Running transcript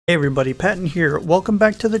Hey everybody, Patton here. Welcome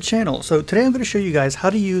back to the channel. So today I'm going to show you guys how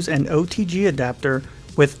to use an OTG adapter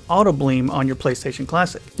with Autobleem on your PlayStation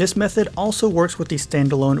Classic. This method also works with the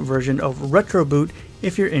standalone version of Retroboot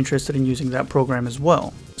if you're interested in using that program as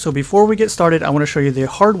well. So before we get started, I want to show you the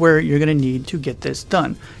hardware you're going to need to get this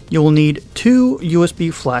done. You will need 2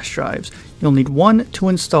 USB flash drives. You'll need one to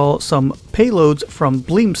install some payloads from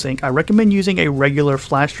Bleemsync. I recommend using a regular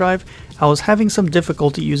flash drive. I was having some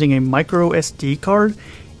difficulty using a micro SD card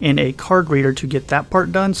and a card reader to get that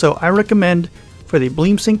part done, so I recommend for the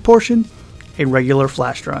Bleemsync portion a regular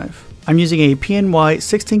flash drive. I'm using a PNY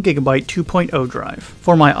 16GB 2.0 drive.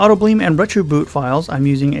 For my Autobleem and Retroboot files, I'm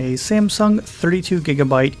using a Samsung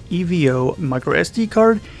 32GB EVO micro SD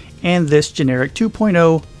card and this generic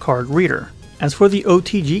 2.0 card reader. As for the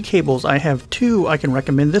OTG cables, I have 2 I can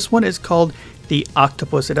recommend. This one is called the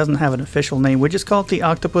Octopus. It doesn't have an official name. We just call it the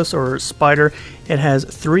Octopus or Spider. It has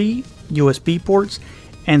 3 USB ports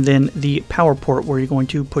and then the power port where you're going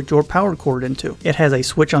to put your power cord into. It has a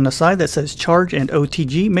switch on the side that says charge and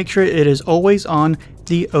OTG. Make sure it is always on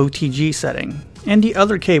the OTG setting. And the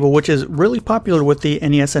other cable, which is really popular with the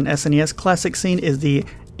NES and SNES classic scene, is the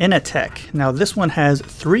Inatek. Now this one has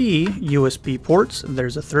 3 USB ports.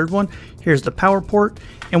 There's a third one. Here's the power port.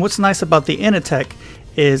 And what's nice about the Inatek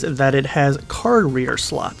is that it has card reader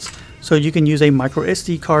slots. So you can use a micro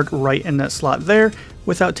SD card right in that slot there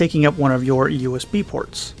without taking up one of your USB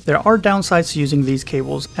ports. There are downsides to using these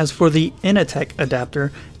cables. As for the Inatek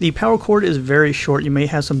adapter, the power cord is very short. You may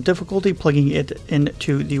have some difficulty plugging it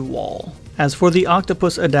into the wall. As for the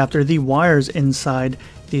Octopus adapter, the wires inside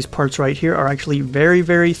these parts right here are actually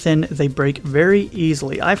very thin. They break very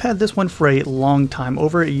easily. I've had this one for a long time,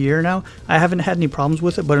 over a year now. I haven't had any problems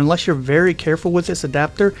with it, but unless you're very careful with this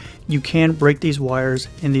adapter, you can break these wires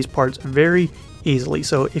in these parts very easily.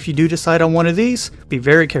 So if you do decide on one of these, be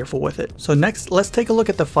very careful with it. So next, let's take a look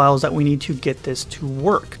at the files that we need to get this to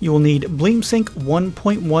work. You will need Bleemsync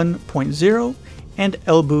 1.1.0 and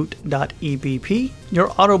lboot.ebp. Your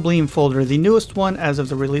Autobleem folder, the newest one as of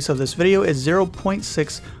the release of this video, is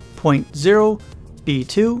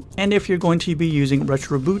 0.6.0b2, and if you're going to be using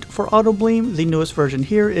Retroboot for Autobleem, the newest version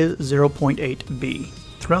here is 0.8b.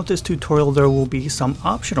 Throughout this tutorial there will be some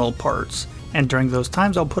optional parts, and during those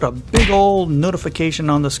times I'll put a big old notification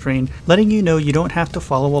on the screen letting you know you don't have to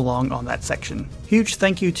follow along on that section. Huge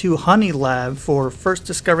thank you to HoneyLab for first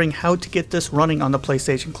discovering how to get this running on the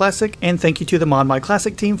PlayStation Classic, and thank you to the Mod My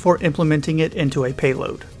Classic team for implementing it into a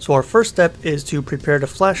payload. So our first step is to prepare the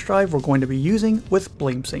flash drive we're going to be using with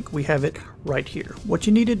Bleemsync. We have it right here. What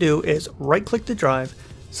you need to do is right click the drive,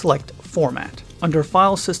 select Format. Under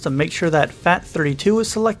File System, make sure that FAT32 is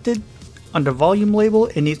selected. Under volume label,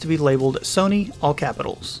 it needs to be labeled Sony, all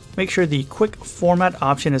capitals. Make sure the quick format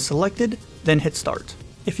option is selected, then hit start.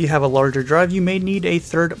 If you have a larger drive, you may need a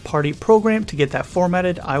third-party program to get that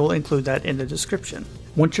formatted. I will include that in the description.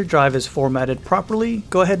 Once your drive is formatted properly,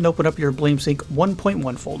 go ahead and open up your Bleemsync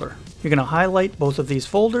 1.1 folder. You're going to highlight both of these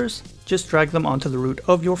folders, just drag them onto the root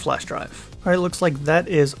of your flash drive. Alright, looks like that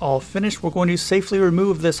is all finished. We're going to safely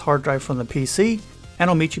remove this hard drive from the PC, and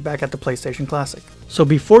I'll meet you back at the PlayStation Classic. So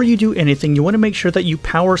before you do anything, you want to make sure that you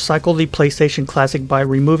power cycle the PlayStation Classic by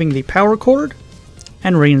removing the power cord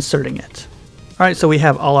and reinserting it. Alright, so we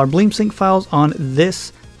have all our Bleemsync files on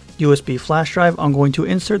this USB flash drive. I'm going to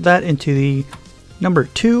insert that into the number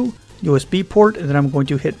 2 USB port, and then I'm going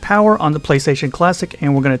to hit power on the PlayStation Classic,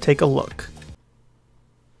 and we're going to take a look.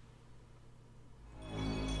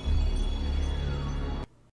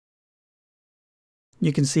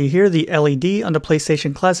 You can see here the LED on the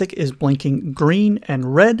PlayStation Classic is blinking green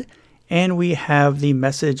and red, and we have the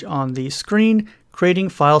message on the screen, creating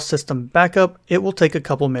file system backup. It will take a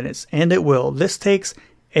couple minutes, and it will. This takes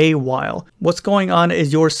a while. What's going on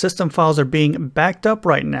is your system files are being backed up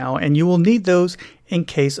right now, and you will need those in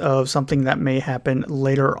case of something that may happen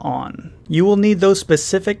later on. You will need those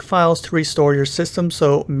specific files to restore your system,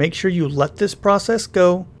 so make sure you let this process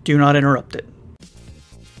go. Do not interrupt it.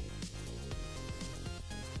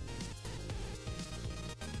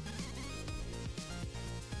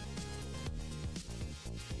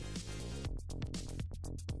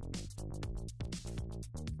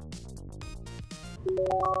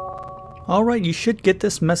 Alright, you should get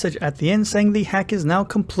this message at the end saying the hack is now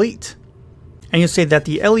complete. And you'll see that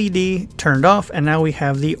the LED turned off, and now we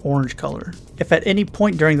have the orange color. If at any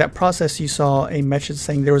point during that process you saw a message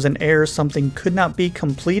saying there was an error, something could not be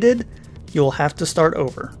completed, you'll have to start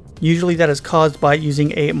over. Usually that is caused by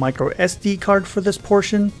using a micro SD card for this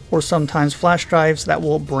portion, or sometimes flash drives that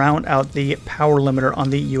will brown out the power limiter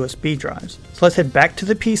on the USB drives. So let's head back to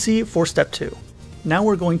the PC for step 2. Now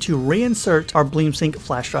we're going to reinsert our Bleemsync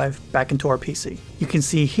flash drive back into our PC. You can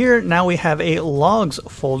see here now we have a logs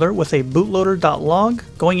folder with a bootloader.log.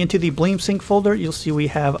 Going into the Bleemsync folder, you'll see we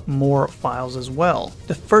have more files as well.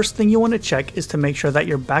 The first thing you want to check is to make sure that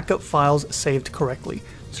your backup files saved correctly.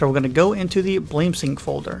 So we're going to go into the Bleemsync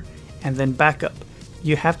folder and then backup.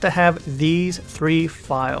 You have to have these 3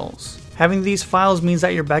 files. Having these files means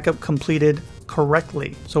that your backup completed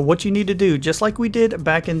correctly. So what you need to do, just like we did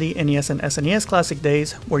back in the NES and SNES Classic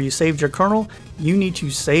days where you saved your kernel, you need to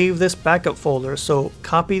save this backup folder. So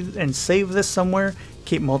copy and save this somewhere.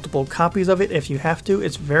 Keep multiple copies of it if you have to.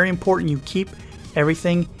 It's very important you keep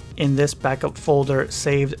everything in this backup folder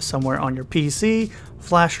saved somewhere on your PC,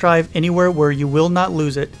 flash drive, anywhere where you will not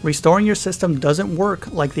lose it. Restoring your system doesn't work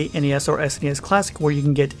like the NES or SNES Classic where you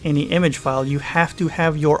can get any image file. You have to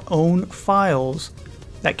have your own files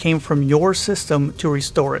that came from your system to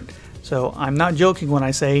restore it. So I'm not joking when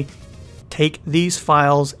I say take these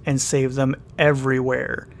files and save them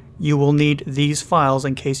everywhere. You will need these files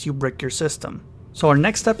in case you brick your system. So our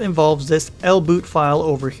next step involves this lboot file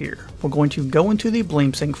over here. We're going to go into the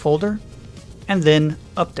Bleemsync folder and then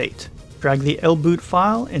update. Drag the lboot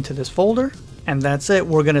file into this folder, and that's it.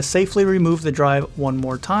 We're going to safely remove the drive one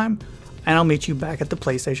more time, and I'll meet you back at the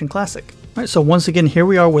PlayStation Classic. Alright, so once again, here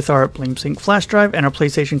we are with our Bleemsync flash drive and our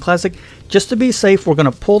PlayStation Classic. Just to be safe, we're going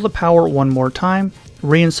to pull the power one more time,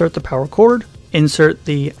 reinsert the power cord, insert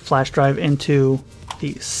the flash drive into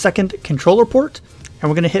the second controller port, and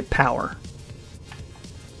we're going to hit power.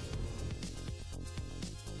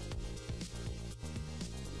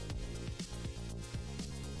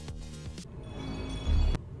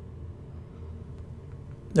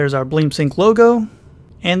 There's our Bleemsync logo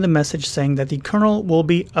and the message saying that the kernel will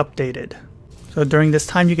be updated. So during this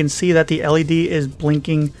time you can see that the LED is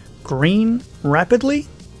blinking green rapidly.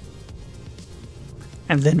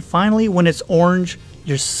 And then finally when it's orange,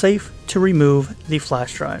 you're safe to remove the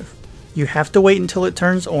flash drive. You have to wait until it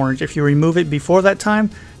turns orange. If you remove it before that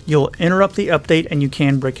time, you'll interrupt the update and you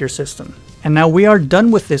can brick your system. And now we are done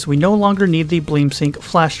with this. We no longer need the Bleemsync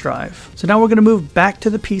flash drive. So now we're going to move back to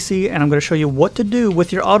the PC and I'm going to show you what to do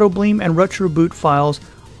with your Autobleem and Retroboot files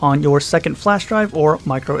on your second flash drive or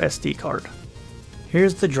micro SD card.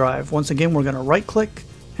 Here's the drive. Once again, we're going to right click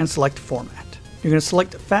and select format. You're going to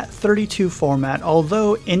select FAT32 format.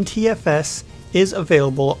 Although NTFS is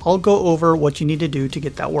available, I'll go over what you need to do to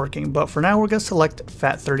get that working. But for now, we're going to select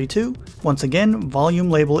FAT32. Once again, volume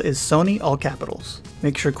label is Sony, all capitals.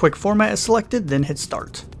 Make sure quick format is selected, then hit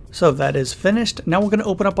start. So that is finished. Now we're going to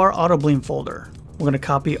open up our Autobleem folder. We're going to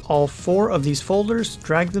copy all 4 of these folders,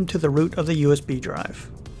 drag them to the root of the USB drive.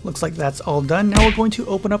 Looks like that's all done. Now we're going to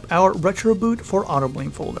open up our Retroboot for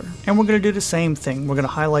Autobleem folder. And we're going to do the same thing. We're going to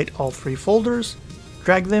highlight all 3 folders,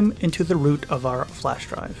 drag them into the root of our flash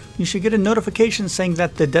drive. You should get a notification saying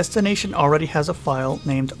that the destination already has a file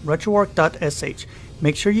named retroarch.sh.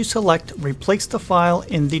 Make sure you select replace the file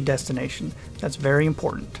in the destination. That's very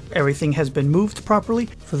important. Everything has been moved properly.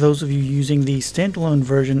 For those of you using the standalone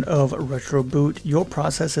version of Retroboot, your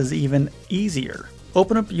process is even easier.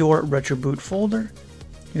 Open up your Retroboot folder.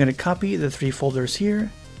 You're going to copy the 3 folders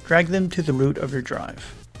here, drag them to the root of your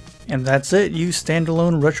drive. And that's it. You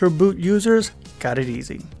standalone Retroboot users got it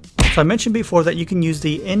easy. So I mentioned before that you can use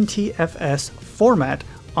the NTFS format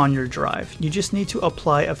on your drive. You just need to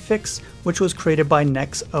apply a fix which was created by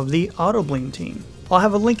Nex of the Autobleem team. I'll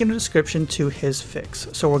have a link in the description to his fix.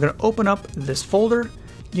 So we're going to open up this folder.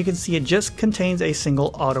 You can see it just contains a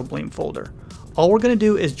single Autobleem folder. All we're going to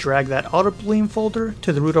do is drag that Autobleem folder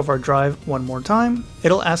to the root of our drive one more time.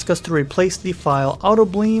 It'll ask us to replace the file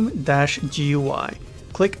autobleem-gui.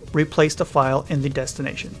 Click replace the file in the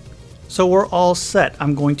destination. So we're all set.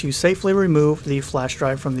 I'm going to safely remove the flash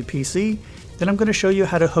drive from the PC. Then I'm going to show you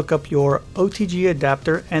how to hook up your OTG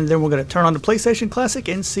adapter, and then we're going to turn on the PlayStation Classic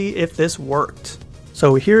and see if this worked.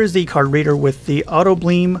 So here is the card reader with the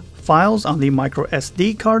Autobleem files on the micro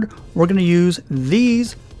SD card. We're going to use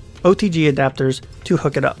these OTG adapters to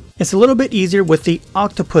hook it up. It's a little bit easier with the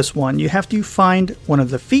Octopus one. You have to find one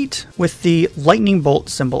of the feet with the lightning bolt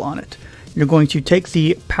symbol on it. You're going to take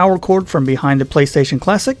the power cord from behind the PlayStation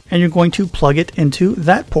Classic and you're going to plug it into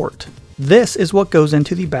that port. This is what goes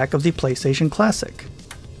into the back of the PlayStation Classic.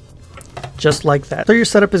 Just like that. So your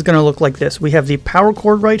setup is going to look like this. We have the power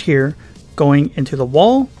cord right here going into the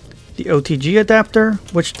wall, the OTG adapter,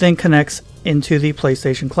 which then connects into the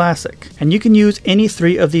PlayStation Classic. And you can use any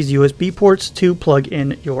 3 of these USB ports to plug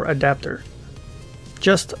in your adapter.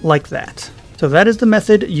 Just like that. So that is the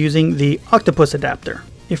method using the Octopus adapter.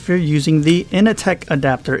 If you're using the Inatek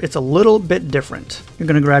adapter, it's a little bit different. You're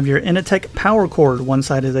going to grab your Inatek power cord. One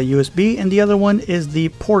side is a USB and the other one is the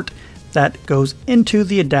port that goes into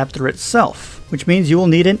the adapter itself, which means you will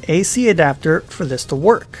need an AC adapter for this to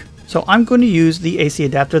work. So I'm going to use the AC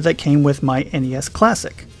adapter that came with my NES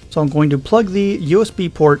Classic. So I'm going to plug the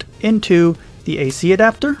USB port into the AC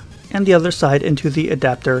adapter and the other side into the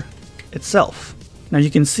adapter itself. Now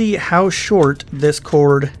you can see how short this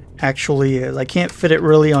cord actually is. I can't fit it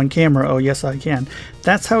really on camera. Oh yes, I can.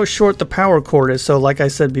 That's how short the power cord is. So like I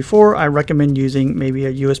said before, I recommend using maybe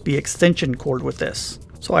a USB extension cord with this.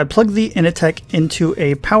 So I plug the Inatek into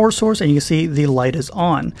a power source and you can see the light is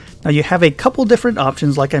on. Now you have a couple different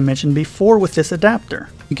options like I mentioned before with this adapter.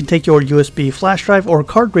 You can take your USB flash drive or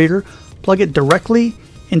card reader, plug it directly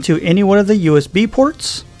into any one of the USB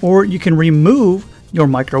ports, or you can remove your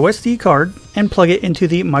micro SD card and plug it into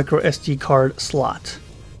the micro SD card slot.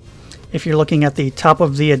 If you're looking at the top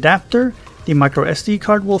of the adapter, the micro SD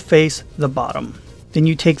card will face the bottom. Then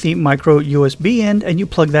you take the micro USB end and you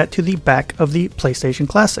plug that to the back of the PlayStation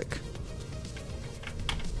Classic.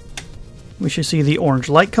 We should see the orange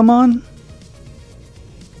light come on.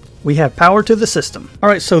 We have power to the system.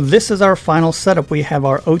 Alright, so this is our final setup. We have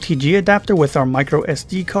our OTG adapter with our micro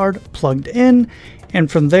SD card plugged in,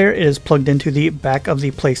 and from there it is plugged into the back of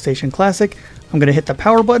the PlayStation Classic. I'm going to hit the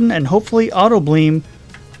power button and hopefully Autobleem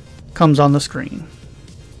comes on the screen.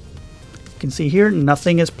 You can see here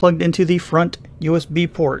nothing is plugged into the front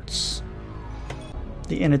USB ports.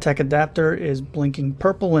 The Inatek adapter is blinking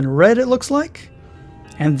purple and red, it looks like.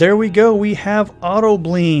 And there we go, we have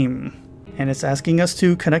Autobleem. And it's asking us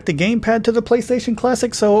to connect the gamepad to the PlayStation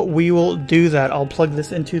Classic, so we will do that. I'll plug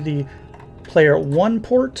this into the player 1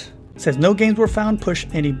 port. It says no games were found, push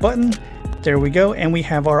any button. There we go, and we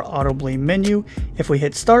have our Autobleem menu. If we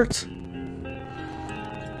hit start,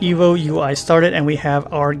 Evo UI started and we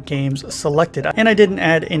have our games selected. And I didn't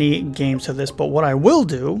add any games to this, but what I will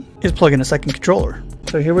do is plug in a second controller.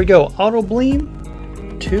 So here we go,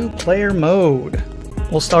 Autobleem 2-player mode.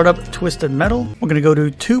 We'll start up Twisted Metal. We're going to go to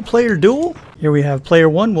 2-player duel. Here we have player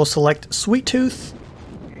 1, we'll select Sweet Tooth.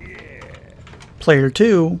 Player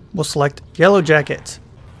 2, we'll select Yellow Jacket.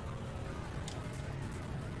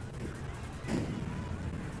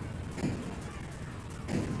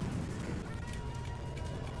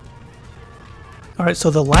 Alright,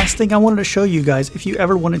 so the last thing I wanted to show you guys, if you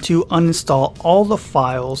ever wanted to uninstall all the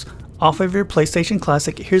files off of your PlayStation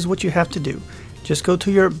Classic, here's what you have to do. Just go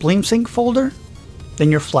to your Bleemsync folder,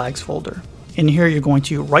 then your flags folder. In here you're going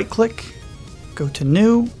to right click, go to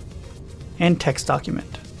new, and text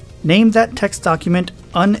document. Name that text document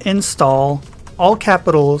uninstall, all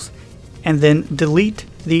capitals, and then delete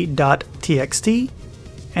the .txt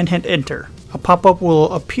and hit enter. A pop-up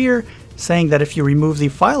will appear saying that if you remove the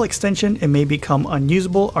file extension, it may become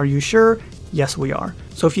unusable. Are you sure? Yes, we are.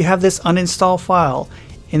 So if you have this uninstall file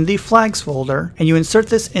in the flags folder and you insert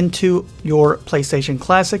this into your PlayStation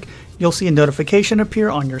Classic, you'll see a notification appear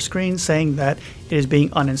on your screen saying that it is being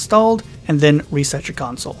uninstalled, and then reset your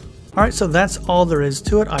console. Alright, so that's all there is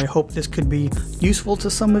to it. I hope this could be useful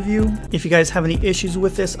to some of you. If you guys have any issues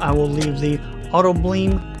with this, I will leave the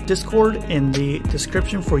Autobleem Discord in the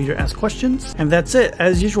description for you to ask questions. And that's it.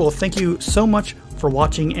 As usual, thank you so much for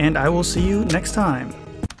watching, and I will see you next time.